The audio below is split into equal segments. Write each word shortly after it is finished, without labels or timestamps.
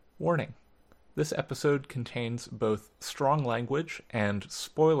Warning. This episode contains both strong language and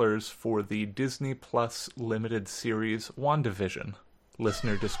spoilers for the Disney Plus limited series WandaVision.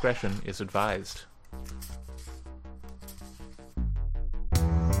 Listener discretion is advised.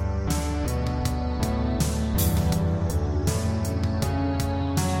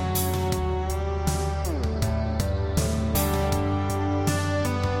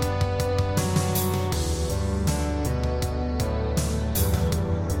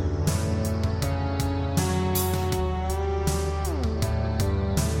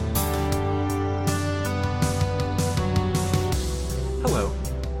 Hello,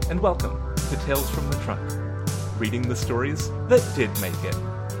 and welcome to Tales from the Trunk, reading the stories that did make it.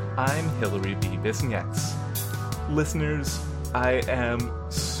 I'm Hilary B. Bisnieks. Listeners, I am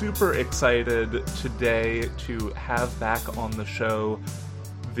super excited today to have back on the show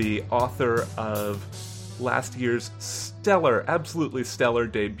the author of last year's absolutely stellar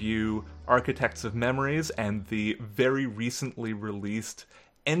debut, Architects of Memories, and the very recently released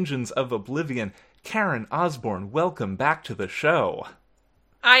Engines of Oblivion. Karen Osborne, welcome back to the show.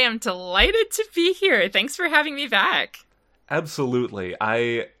 I am delighted to be here. Thanks for having me back. Absolutely.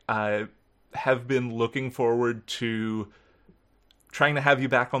 I have been looking forward to trying to have you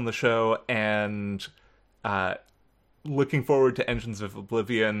back on the show and looking forward to Engines of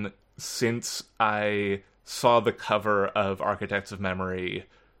Oblivion since I saw the cover of Architects of Memory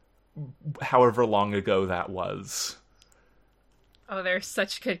however long ago that was. Oh, they're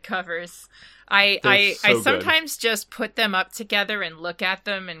such good covers. I sometimes just put them up together and look at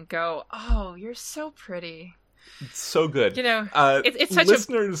them and go, "Oh, you're so pretty." It's so good. You know, it's such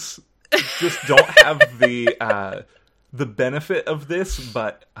listeners just don't have the benefit of this,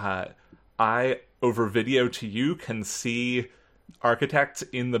 but I over video to you can see Architect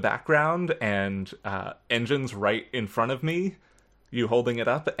in the background and Engines right in front of me. You holding it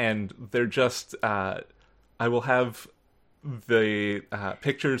up, and they're just. I will have the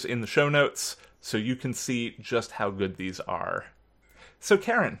pictures in the show notes so you can see just how good these are. So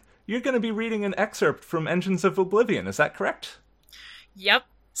Karen, you're going to be reading an excerpt from Engines of Oblivion, is that correct? Yep.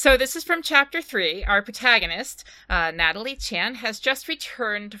 So this is from Chapter 3. Our protagonist, Natalie Chan, has just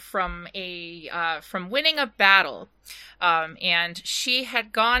returned from winning a battle. And she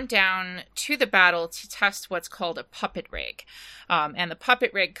had gone down to the battle to test what's called a puppet rig. And the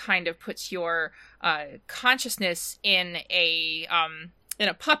puppet rig kind of puts your consciousness in a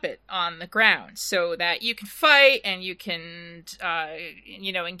puppet on the ground so that you can fight and you can,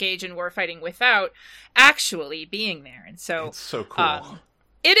 engage in warfighting without actually being there. And so it's so cool.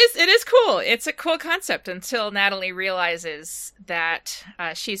 It is cool. It's a cool concept until Natalie realizes that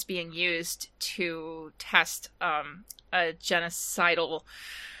she's being used to test a genocidal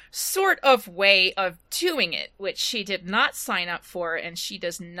sort of way of doing it, which she did not sign up for and she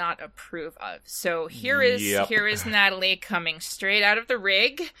does not approve of. So here is Natalie coming straight out of the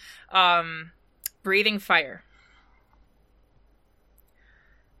rig, breathing fire.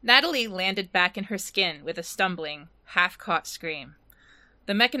 Natalie landed back in her skin with a stumbling, half-caught scream.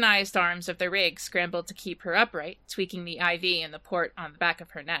 The mechanized arms of the rig scrambled to keep her upright, tweaking the IV in the port on the back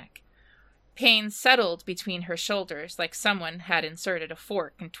of her neck. Pain settled between her shoulders like someone had inserted a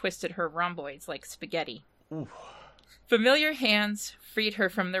fork and twisted her rhomboids like spaghetti. Ooh. Familiar hands freed her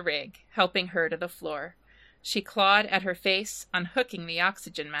from the rig, helping her to the floor. She clawed at her face, unhooking the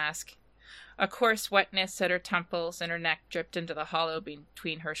oxygen mask. A coarse wetness at her temples and her neck dripped into the hollow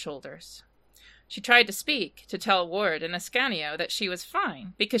between her shoulders. She tried to speak, to tell Ward and Ascanio that she was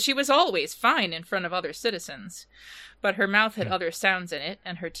fine, because she was always fine in front of other citizens. But her mouth had other sounds in it,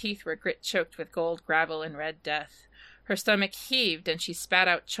 and her teeth were grit-choked with gold gravel and red death. Her stomach heaved, and she spat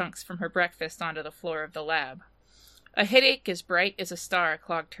out chunks from her breakfast onto the floor of the lab. A headache as bright as a star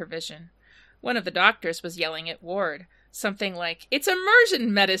clogged her vision. One of the doctors was yelling at Ward, something like, "It's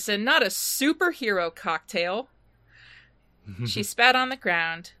immersion medicine, not a superhero cocktail." She spat on the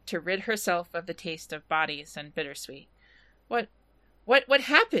ground to rid herself of the taste of bodies and bittersweet. What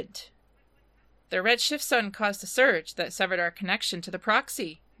happened? The redshift sun caused a surge that severed our connection to the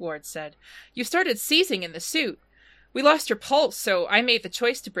proxy, Ward said. You started seizing in the suit. We lost your pulse, so I made the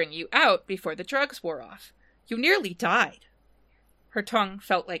choice to bring you out before the drugs wore off. You nearly died. Her tongue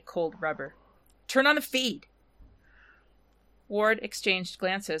felt like cold rubber. Turn on the feed. Ward exchanged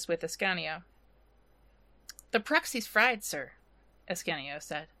glances with Ascanio. The proxy's fried, sir, Ascanio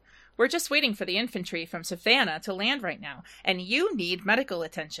said. We're just waiting for the infantry from Savannah to land right now, and you need medical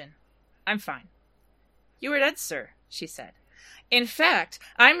attention. I'm fine. You are dead, sir, she said. In fact,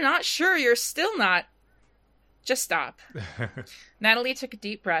 I'm not sure you're still not... Just stop. Natalie took a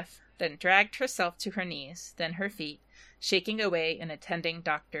deep breath, then dragged herself to her knees, then her feet, shaking away an attending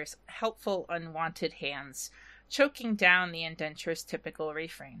doctor's helpful, unwanted hands, choking down the indenture's typical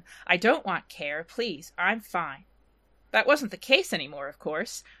refrain. I don't want care, please, I'm fine. That wasn't the case anymore, of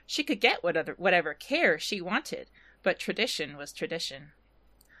course. She could get whatever care she wanted, but tradition was tradition.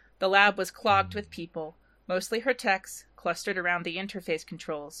 The lab was clogged with people, mostly her techs, clustered around the interface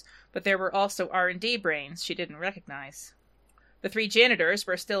controls, but there were also R&D brains she didn't recognize. The 3 janitors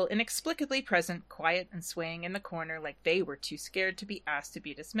were still inexplicably present, quiet and swaying in the corner like they were too scared to be asked to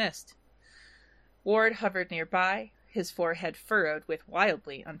be dismissed. Ward hovered nearby, his forehead furrowed with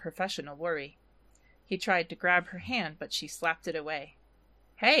wildly unprofessional worry. He tried to grab her hand, but she slapped it away.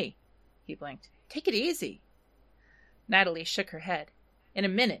 Hey, he blinked. Take it easy. Natalie shook her head. In a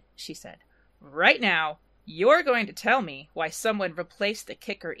minute, she said. Right now, you're going to tell me why someone replaced the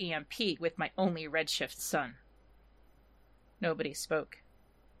kicker EMP with my only redshift son. Nobody spoke.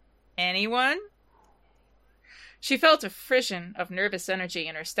 Anyone? She felt a frisson of nervous energy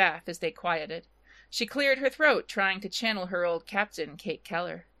in her staff as they quieted. She cleared her throat, trying to channel her old captain, Kate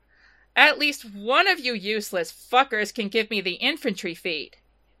Keller. At least one of you useless fuckers can give me the infantry feat.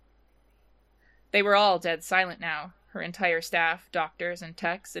 They were all dead silent now, her entire staff, doctors and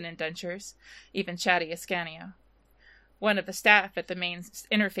techs and indentures, even Chatty Ascanio. One of the staff at the main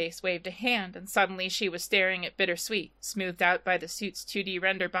interface waved a hand, and suddenly she was staring at Bittersweet, smoothed out by the suit's 2D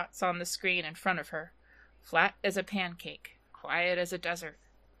render bots on the screen in front of her. Flat as a pancake, quiet as a desert.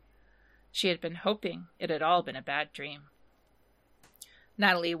 She had been hoping it had all been a bad dream.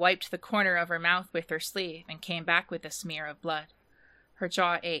 Natalie wiped the corner of her mouth with her sleeve and came back with a smear of blood. Her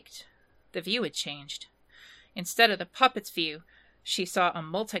jaw ached. The view had changed. Instead of the puppet's view, she saw a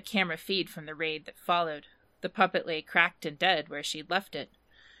multi-camera feed from the raid that followed. The puppet lay cracked and dead where she'd left it.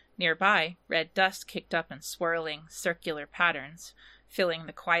 Nearby, red dust kicked up in swirling, circular patterns, filling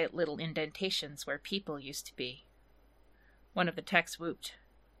the quiet little indentations where people used to be. One of the techs whooped.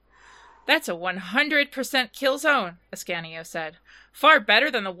 That's a 100% kill zone, Ascanio said. Far better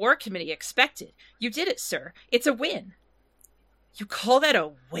than the War Committee expected. You did it, sir. It's a win. You call that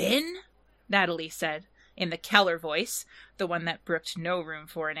a win? Natalie said, in the Keller voice, the one that brooked no room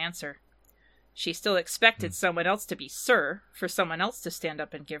for an answer. She still expected someone else to be sir, for someone else to stand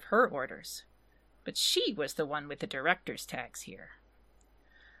up and give her orders. But she was the one with the director's tags here.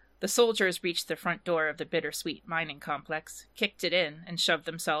 The soldiers reached the front door of the Bittersweet mining complex, kicked it in, and shoved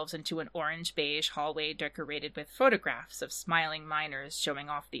themselves into an orange-beige hallway decorated with photographs of smiling miners showing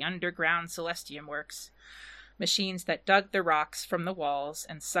off the underground Celestium works, machines that dug the rocks from the walls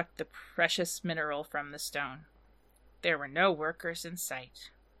and sucked the precious mineral from the stone. There were no workers in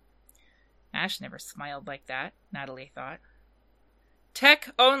sight. Ash never smiled like that, Natalie thought.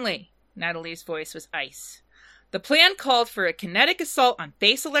 Tech only, Natalie's voice was ice. The plan called for a kinetic assault on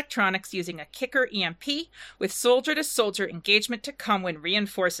base electronics using a kicker EMP, with soldier-to-soldier engagement to come when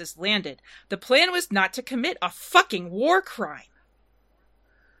reinforcements landed. The plan was not to commit a fucking war crime.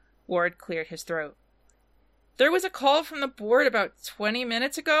 Ward cleared his throat. There was a call from the board about 20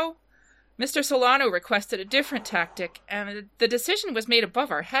 minutes ago. Mr. Solano requested a different tactic, and the decision was made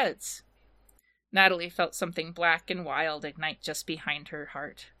above our heads. Natalie felt something black and wild ignite just behind her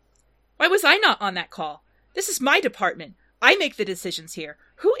heart. Why was I not on that call? This is my department. I make the decisions here.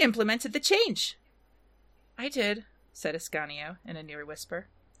 Who implemented the change? I did, said Ascanio in a near whisper.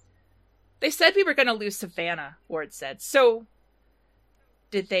 They said we were going to lose Savannah, Ward said. So,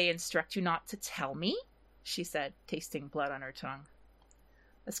 did they instruct you not to tell me? She said, tasting blood on her tongue.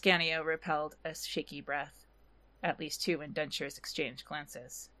 Ascanio repelled a shaky breath. At least 2 indentures exchanged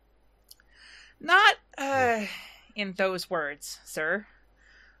glances. Not, in those words, sir.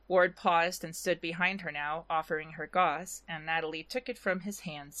 Ward paused and stood behind her now, offering her gauze, and Natalie took it from his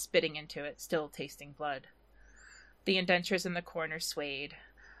hand, spitting into it, still tasting blood. The indentures in the corner swayed.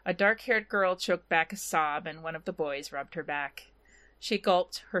 A dark-haired girl choked back a sob, and one of the boys rubbed her back. She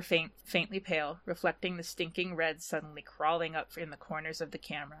gulped, her faintly pale, reflecting the stinking red suddenly crawling up in the corners of the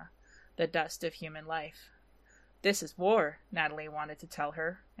camera, the dust of human life. This is war, Natalie wanted to tell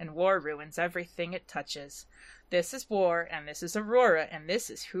her, and war ruins everything it touches. This is war, and this is Aurora, and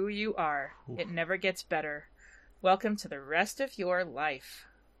this is who you are. It never gets better. Welcome to the rest of your life.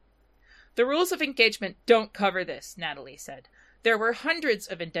 The rules of engagement don't cover this, Natalie said. There were hundreds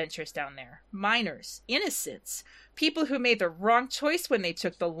of indentures down there. Minors. Innocents. People who made the wrong choice when they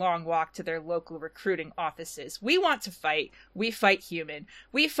took the long walk to their local recruiting offices. We want to fight. We fight human.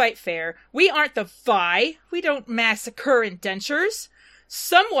 We fight fair. We aren't the Vi. We don't massacre indentures.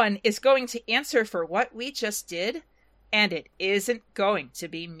 Someone is going to answer for what we just did, and it isn't going to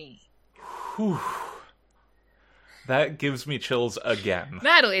be me. Whew. That gives me chills again.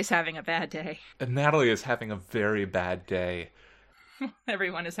 Natalie's having a bad day. And Natalie is having a very bad day.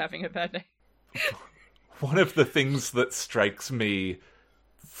 Everyone is having a bad day. One of the things that struck me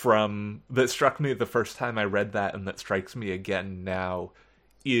the first time I read that, and that strikes me again now,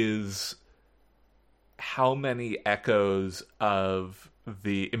 is how many echoes of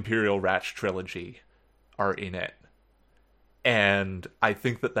the Imperial Ratch trilogy are in it. And I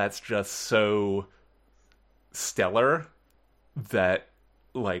think that that's just so stellar that,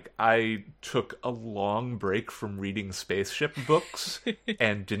 like, I took a long break from reading spaceship books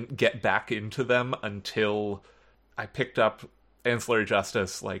and didn't get back into them until I picked up Ancillary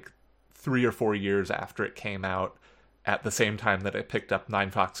Justice, like, 3 or 4 years after it came out, at the same time that I picked up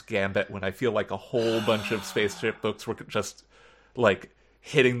Nine Fox Gambit, when I feel like a whole bunch of spaceship books were just, like,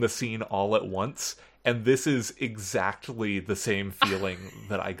 hitting the scene all at once. And this is exactly the same feeling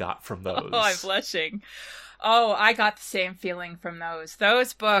that I got from those. Oh, I'm blushing. Oh, I got the same feeling from those.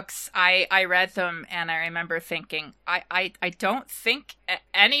 Those books, I read them, and I remember thinking, I don't think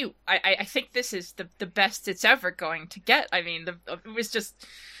I think this is the best it's ever going to get. I mean, it was just,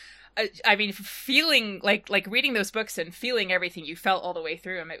 I mean, feeling like reading those books and feeling everything you felt all the way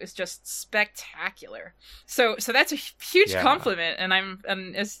through them, it was just spectacular. So that's a huge compliment,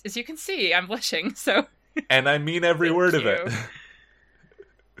 and as you can see, I'm blushing. So, and I mean every word of it.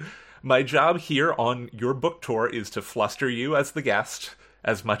 My job here on your book tour is to fluster you as the guest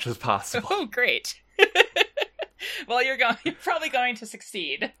as much as possible. Oh, great. Well, you're probably going to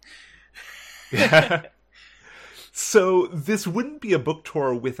succeed. So this wouldn't be a book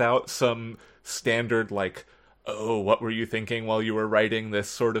tour without some standard, like, oh, what were you thinking while you were writing this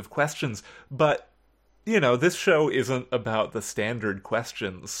sort of questions. But, you know, this show isn't about the standard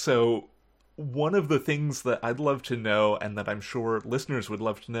questions. So one of the things that I'd love to know, and that I'm sure listeners would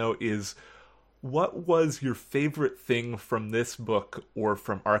love to know, is what was your favorite thing from this book or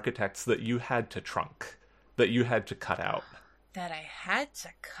from Architects that you had to trunk, that you had to cut out? That I had to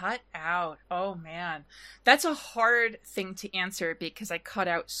cut out. Oh, man. That's a hard thing to answer because I cut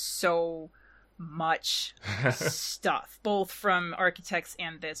out so much stuff, both from Architects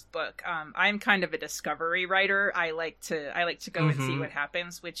and this book. I'm kind of a discovery writer. I like to go and see what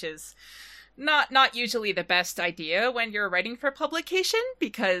happens, which is not usually the best idea when you're writing for publication,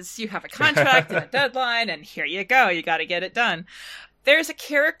 because you have a contract and a deadline, and here you go, you got to get it done. There's a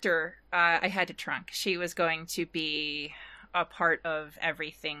character I had to trunk. She was going to be a part of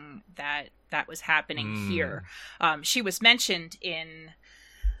everything that was happening here. She was mentioned in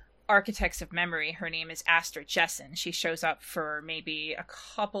Architects of Memory. Her name is Aster Jessen. She shows up for maybe a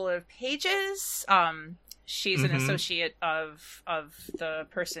couple of pages. She's an associate of the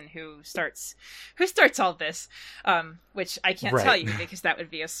person who starts all this, which I can't tell you because that would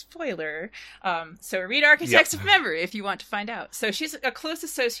be a spoiler. So read Architects of Memory if you want to find out. So she's a close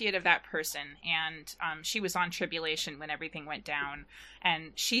associate of that person, and she was on Tribulation when everything went down,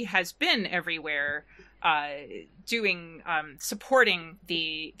 and she has been everywhere supporting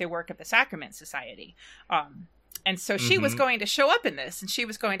the work of the Sacrament Society. And so she was going to show up in this, and she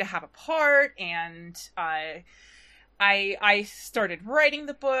was going to have a part, and I started writing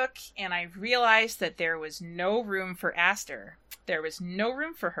the book, and I realized that there was no room for Aster. There was no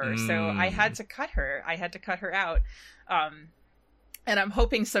room for her, so I had to cut her. I had to cut her out. And I'm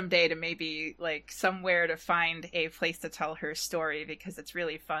hoping someday to maybe, like, somewhere to find a place to tell her story, because it's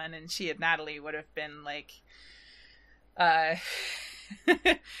really fun, and she and Natalie would have been, like...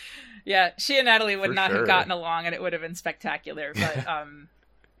 yeah, she and Natalie would not have gotten along, and it would have been spectacular.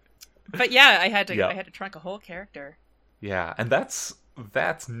 But yeah, I had to trunk a whole character. Yeah, and that's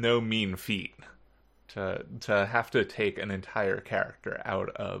no mean feat. To have to take an entire character out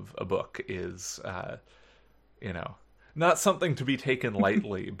of a book is, not something to be taken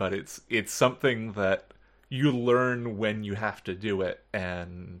lightly, but it's something that you learn when you have to do it,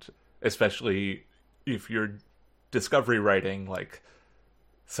 and especially if you're discovery writing, like,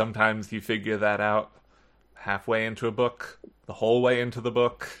 sometimes you figure that out halfway into a book, the whole way into the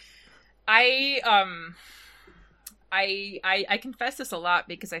book. I confess this a lot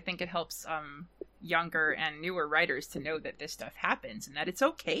because I think it helps younger and newer writers to know that this stuff happens and that it's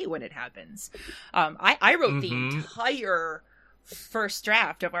okay when it happens. I wrote the entire first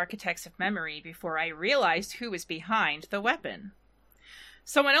draft of Architects of Memory before I realized who was behind the weapon.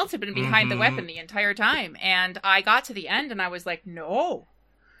 Someone else had been behind the weapon the entire time, and I got to the end and I was like, no,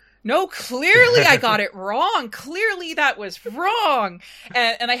 clearly I got it wrong. Clearly that was wrong.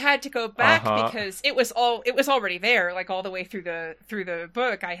 And I had to go back because it was already there, like, all the way through the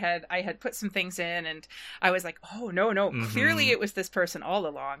book. I had put some things in, and I was like, oh, no, clearly it was this person all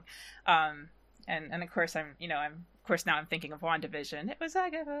along. And of course I'm Of course, now I'm thinking of WandaVision. It was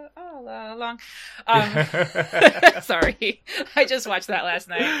Agatha all along. Sorry, I just watched that last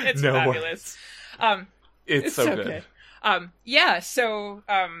night. It's fabulous. It's so good.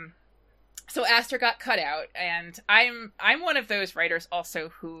 So Aster got cut out, and I'm one of those writers also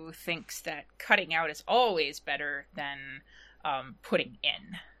who thinks that cutting out is always better than putting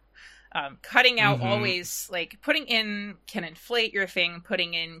in. Cutting out always, like, putting in can inflate your thing,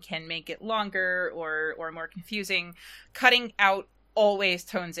 putting in can make it longer or more confusing. Cutting out always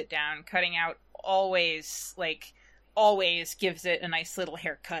tones it down. Cutting out always gives it a nice little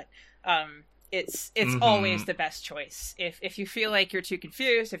haircut. It's always the best choice. If you feel like you're too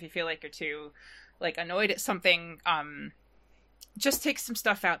confused, if you feel like you're too, like, annoyed at something, just take some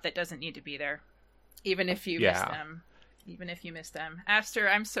stuff out that doesn't need to be there, even if you miss them. Even if you miss them. Aster,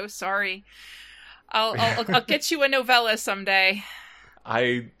 I'm so sorry. I'll get you a novella someday.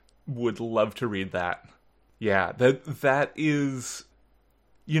 I would love to read that. Yeah, that is...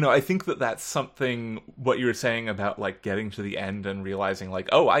 I think that's something, what you were saying about, like, getting to the end and realizing, like,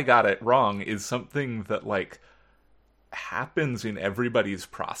 oh, I got it wrong, is something that, like, happens in everybody's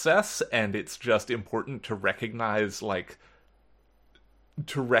process, and it's just important to recognize, when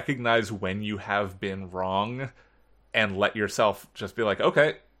you have been wrong, and let yourself just be like,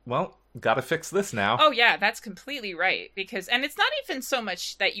 okay, well, gotta fix this now. Oh, yeah, that's completely right. And it's not even so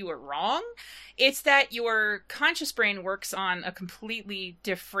much that you were wrong, it's that your conscious brain works on a completely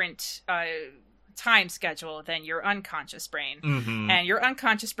different time schedule than your unconscious brain. And your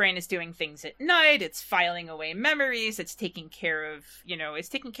unconscious brain is doing things at night, it's filing away memories, it's taking care of you.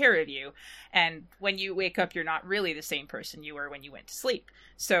 And when you wake up, you're not really the same person you were when you went to sleep.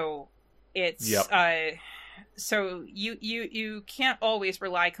 So it's... So you can't always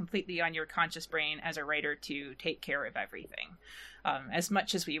rely completely on your conscious brain as a writer to take care of everything, as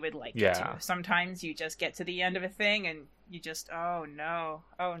much as we would like it to. Sometimes you just get to the end of a thing and you just, oh no,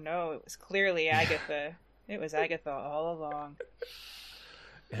 it was clearly Agatha. It was Agatha all along.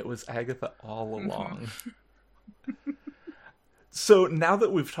 It was Agatha all along. So now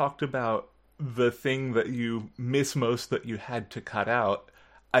that we've talked about the thing that you miss most that you had to cut out,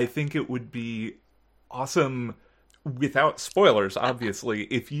 I think it would be awesome, without spoilers, obviously,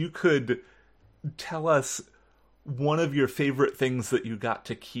 if you could tell us one of your favorite things that you got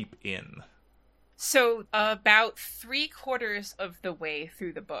to keep in. So, about 3/4 of the way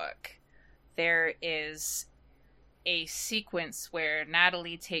through the book, there is a sequence where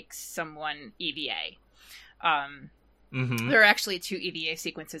Natalie takes someone EVA. There are actually 2 EVA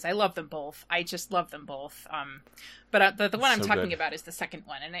sequences. I love them both. I just love them both. But the one I'm talking about is the second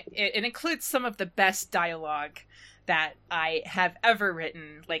one. And it includes some of the best dialogue that I have ever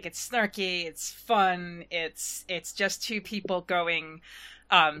written. Like, it's snarky, it's fun, it's just 2 people going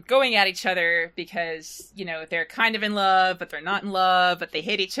at each other because, they're kind of in love, but they're not in love, but they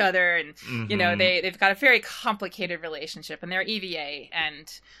hate each other. And, they've got a very complicated relationship, and they're EVA.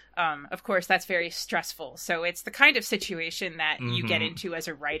 And, of course, that's very stressful. So it's the kind of situation that you get into as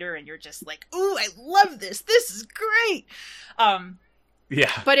a writer, and you're just like, ooh, I love this. This is great.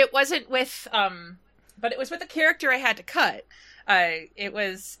 But it wasn't with, but it was with a character I had to cut. It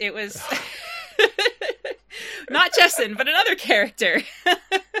was not Jesson, but another character.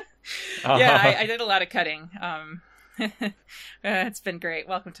 Yeah, I did a lot of cutting. It's been great.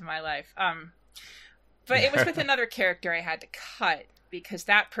 Welcome to my life. But it was with another character I had to cut, because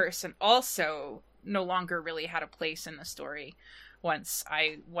that person also no longer really had a place in the story once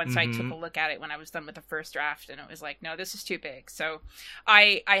I took a look at it when I was done with the first draft, and it was like, no, this is too big. So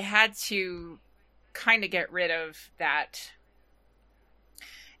I had to kind of get rid of that,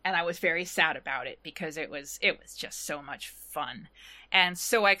 and I was very sad about it because it was just so much fun. And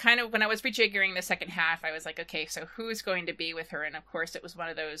so I kind of, when I was rejiggering the second half, I was like, okay, so who's going to be with her? And of course it was one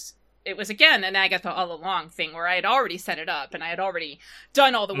of those, it was again an Agatha all along thing where I had already set it up and I had already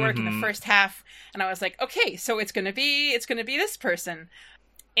done all the work in the first half, and I was like, okay, so it's going to be this person.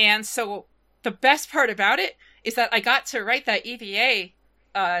 And so the best part about it is that I got to write that EVA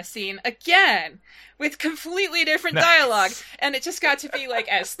scene again with completely different dialogue, and it just got to be like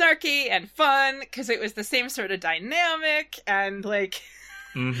as snarky and fun because it was the same sort of dynamic and like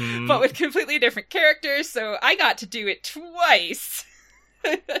but with completely different characters, so I got to do it twice.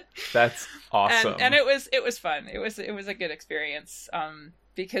 That's awesome. And it was fun. It was a good experience,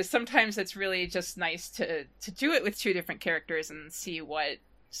 because sometimes it's really just nice to do it with 2 different characters and see what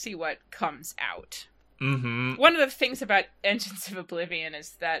comes out. One of the things about Engines of Oblivion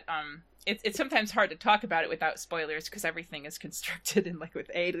is that it's sometimes hard to talk about it without spoilers because everything is constructed in like with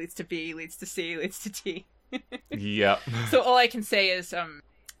A leads to B leads to C leads to T. Yep. So all I can say is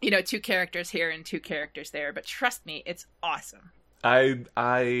 2 characters here and 2 characters there, but trust me, it's awesome.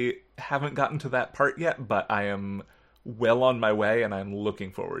 I haven't gotten to that part yet, but I am well on my way, and I'm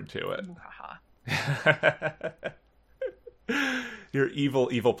looking forward to it. Your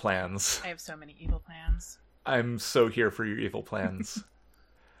evil plans. I have so many evil plans. I'm so here for your evil plans.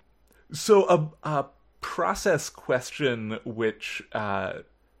 So a process question which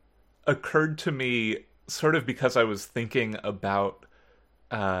occurred to me sort of because I was thinking about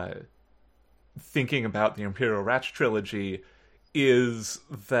the Imperial Ratch trilogy is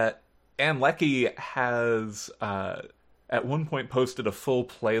that Ann Leckie has at one point posted a full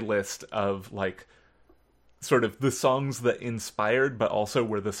playlist of like sort of the songs that inspired, but also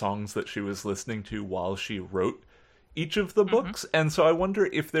were the songs that she was listening to while she wrote each of the books. And so I wonder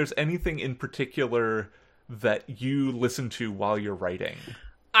if there's anything in particular that you listen to while you're writing.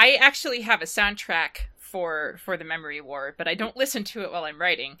 I actually have a soundtrack for the Memory War, but I don't listen to it while I'm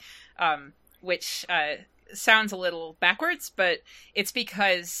writing, which sounds a little backwards, but it's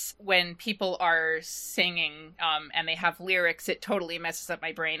because when people are singing and they have lyrics, it totally messes up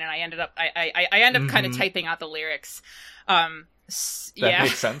my brain, and I end up kind of typing out the lyrics. That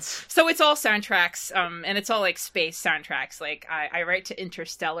makes sense. So it's all soundtracks, and it's all like space soundtracks. Like I write to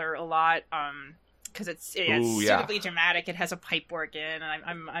Interstellar a lot, because it's suitably dramatic. It has a pipe organ,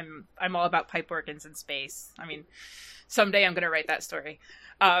 and I'm all about pipe organs in space. I mean, someday I'm going to write that story.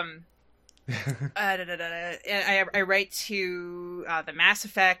 I write to the Mass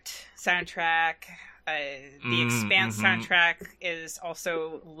Effect soundtrack. The Expanse soundtrack is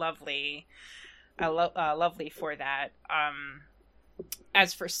also lovely. Lovely for that.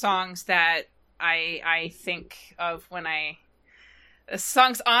 As for songs that I think of when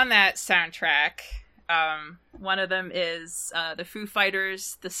songs on that soundtrack, one of them is the Foo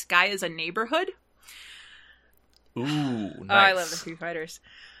Fighters' "The Sky Is a Neighborhood." Ooh, nice. I love the Foo Fighters.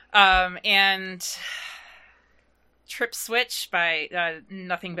 And Trip Switch by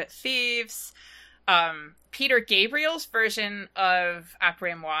Nothing But Thieves. Peter Gabriel's version of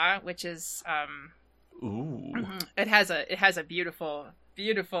Après Moi, which is it has a beautiful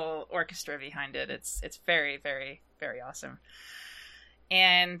orchestra behind it. It's very, very, very awesome.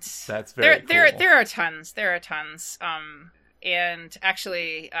 And that's very cool. There are tons. And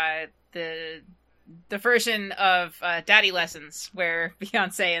actually the version of Daddy Lessons, where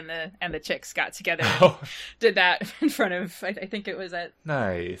Beyonce and the Chicks got together and did that in front of, I think it was at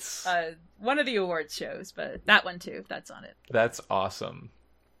nice one of the awards shows, but that one too, that's on it. That's awesome.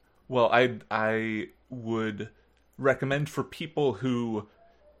 Well, I would recommend for people who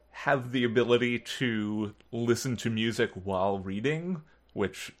have the ability to listen to music while reading,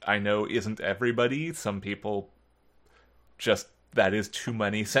 which I know isn't everybody. Some people just, that is too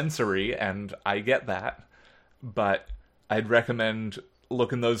many sensory, and I get that. But I'd recommend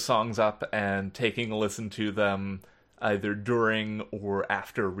looking those songs up and taking a listen to them either during or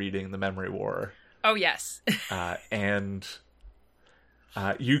after reading The Memory War. Oh, yes. And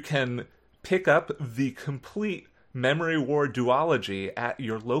you can pick up the complete Memory War duology at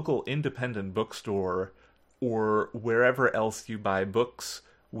your local independent bookstore or wherever else you buy books.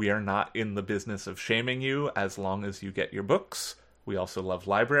 We are not in the business of shaming you as long as you get your books. We also love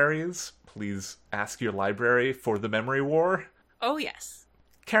libraries. Please ask your library for The Memory War. Oh, yes.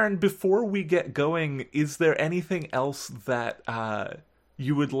 Karen, before we get going, is there anything else that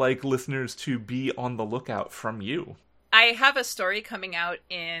you would like listeners to be on the lookout from you? I have a story coming out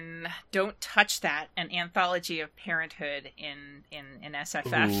in Don't Touch That, an anthology of parenthood in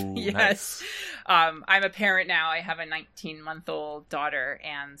SFF. Ooh, yes. Nice. I'm a parent now. I have a 19-month-old daughter,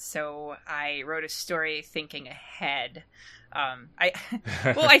 and so I wrote a story thinking ahead. I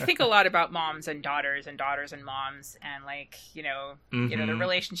think a lot about moms and daughters and moms, and the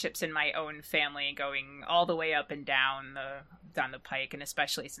relationships in my own family going all the way up and down the pike, and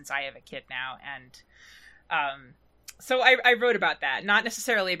especially since I have a kid now. And so I wrote about that, not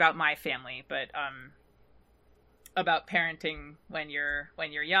necessarily about my family, but about parenting when you're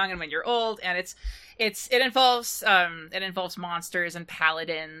young and when you're old, and it involves monsters and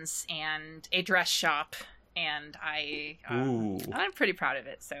paladins and a dress shop. And I'm pretty proud of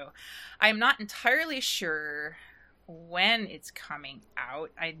it. So I'm not entirely sure when it's coming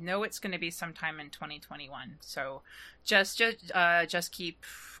out. I know it's going to be sometime in 2021. So just keep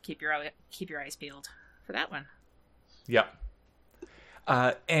your eyes peeled for that one. Yep.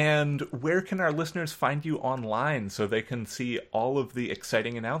 And where can our listeners find you online so they can see all of the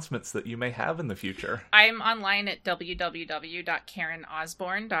exciting announcements that you may have in the future? I'm online at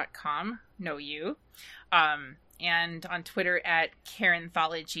www.karenosborne.com. No, you. And on Twitter at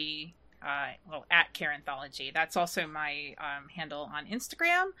Karenthology at Karenthology. That's also my handle on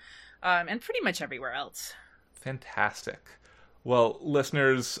Instagram, and pretty much everywhere else. Fantastic. Well,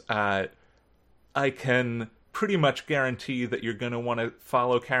 listeners, I can pretty much guarantee that you're going to want to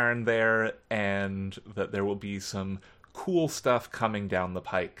follow Karen there, and that there will be some cool stuff coming down the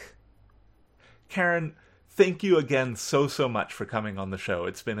pike. Karen, thank you again so much for coming on the show.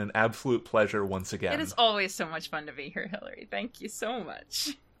 It's been an absolute pleasure once again. It is always so much fun to be here, Hillary. Thank you so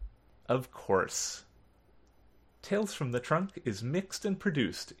much. Of course. Tales from the Trunk is mixed and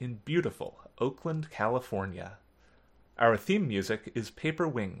produced in beautiful Oakland, California. Our theme music is Paper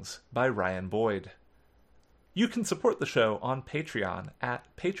Wings by Ryan Boyd. You can support the show on Patreon at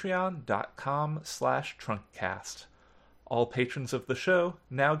patreon.com/trunkcast. All patrons of the show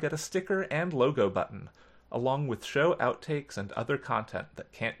now get a sticker and logo button, along with show outtakes and other content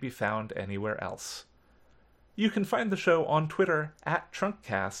that can't be found anywhere else. You can find the show on Twitter at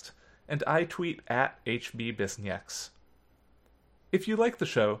Trunkcast, and I tweet at HBBisnieks. If you like the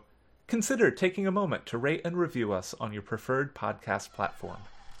show, consider taking a moment to rate and review us on your preferred podcast platform.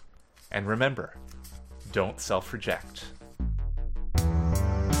 And remember, don't self-reject.